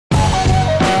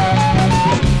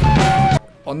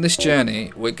on this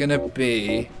journey, we're going to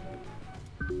be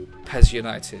PES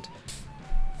United.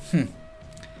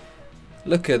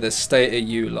 Look at the state of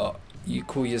you lot. You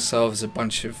call yourselves a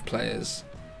bunch of players.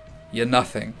 You're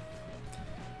nothing.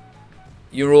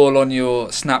 You're all on your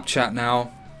Snapchat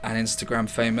now and Instagram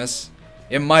famous.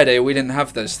 In my day, we didn't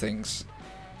have those things.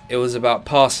 It was about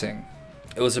passing.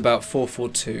 It was about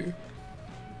 4-4-2.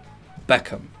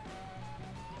 Beckham.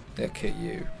 Look at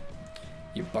you.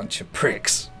 You bunch of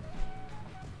pricks.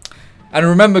 And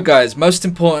remember, guys, most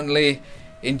importantly,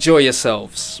 enjoy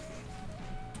yourselves.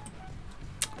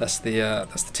 That's the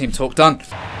team talk done.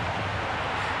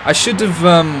 I should have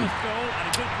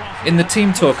in the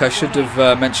team talk I should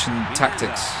have mentioned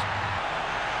tactics.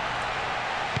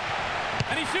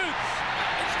 And he shoots.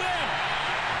 It's there.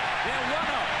 They're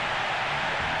 1-up.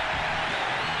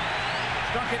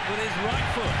 Struck it with his right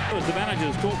foot. As the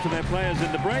managers talk to their players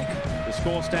in the break, the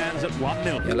score stands at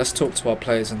 1-0. Yeah, let's talk to our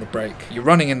players in the break. You're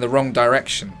running in the wrong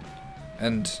direction.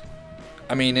 And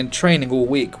I mean, in training all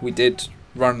week we did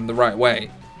run the right way.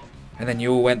 And then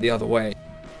you all went the other way.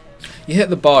 You hit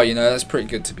the bar, you know, that's pretty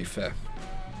good to be fair.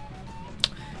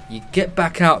 You get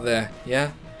back out there,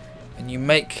 yeah? And you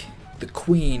make the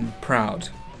Queen proud.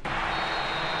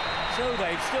 So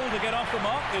they've still to get off the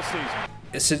mark this season.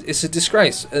 It's a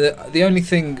disgrace. The only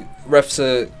thing refs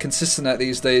are consistent at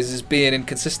these days is being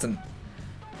inconsistent.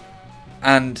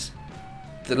 And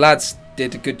the lads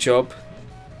did a good job.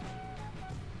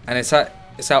 And it's out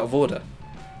of order.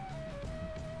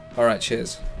 Alright,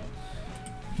 cheers.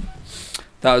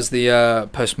 That was the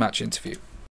post-match interview.